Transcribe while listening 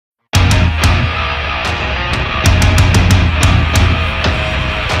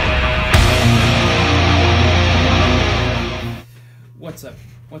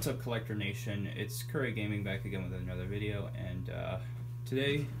What's up, Collector Nation? It's Curry Gaming back again with another video, and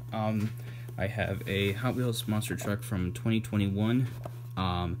today I have a Hot Wheels monster truck from 2021.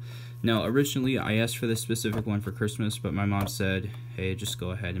 Now originally I asked for this specific one for Christmas, but my mom said, hey, just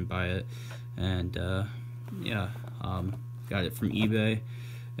go ahead and buy it, and yeah, got it from eBay.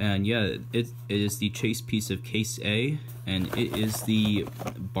 And yeah, it is the chase piece of Case A, and it is the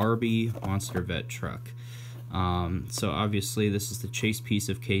Barbie Monster Vette truck. So obviously this is the chase piece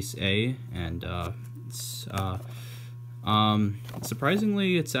of Case A, and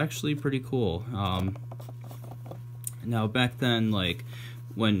surprisingly it's actually pretty cool. Now back then, like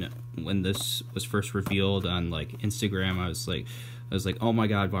when this was first revealed on like Instagram, I was like, oh my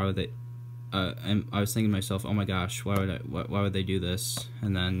god, why would they? And I was thinking to myself, oh my gosh, why would they do this?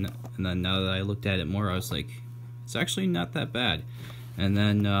 And then now that I looked at it more, I was like, it's actually not that bad. And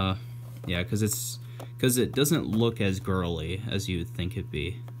then yeah, because it doesn't look as girly as you would think it'd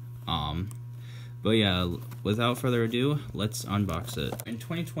be. But yeah, without further ado, let's unbox it. In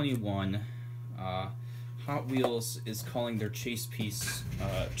 2021, Hot Wheels is calling their chase piece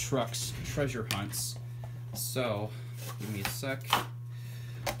trucks treasure hunts. So, give me a sec.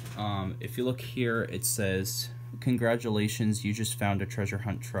 If you look here, it says, congratulations, you just found a treasure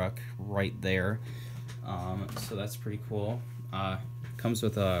hunt truck right there. So that's pretty cool. Comes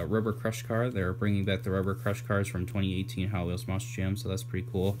with a rubber crush car. They're bringing back the rubber crush cars from 2018 Hot Wheels Monster Jam, so that's pretty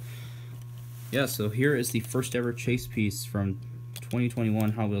cool. Yeah, so here is the first ever chase piece from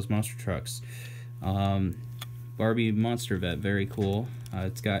 2021 Hot Wheels Monster Trucks. Barbie Monster Vette, very cool.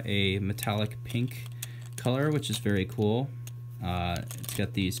 It's got a metallic pink color, which is very cool. It's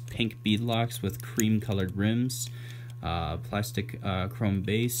got these pink bead locks with cream colored rims, plastic chrome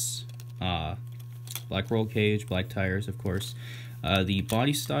base, black roll cage, black tires, of course. The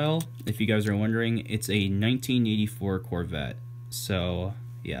body style, if you guys are wondering, it's a 1984 Corvette. So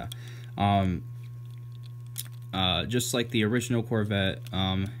yeah, just like the original Corvette,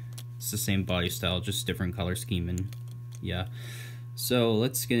 it's the same body style, just different color scheme, and yeah. So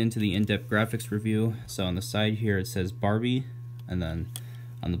let's get into the in-depth graphics review. So on the side here it says Barbie, and then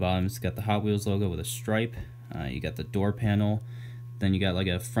on the bottom it's got the Hot Wheels logo with a stripe. You got the door panel, then you got like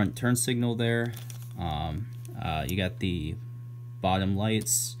a front turn signal there. You got the bottom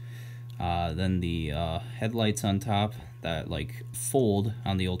lights, then the headlights on top that like fold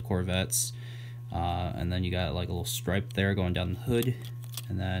on the old Corvettes, and then you got like a little stripe there going down the hood,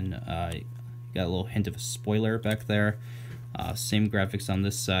 and then you got a little hint of a spoiler back there. Same graphics on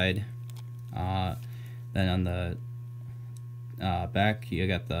this side. Then on the back you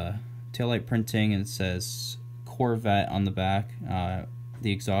got the taillight printing, and it says Corvette on the back.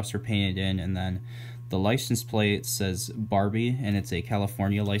 The exhausts are painted in, and then the license plate says Barbie, and it's a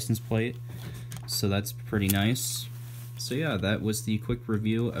California license plate, so that's pretty nice. So yeah, that was the quick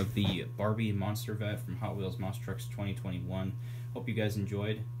review of the Barbie Monster Vette from Hot Wheels Monster Trucks 2021. Hope you guys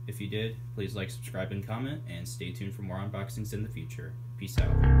enjoyed. If you did, please like, subscribe, and comment, and stay tuned for more unboxings in the future. Peace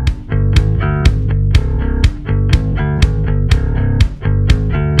out.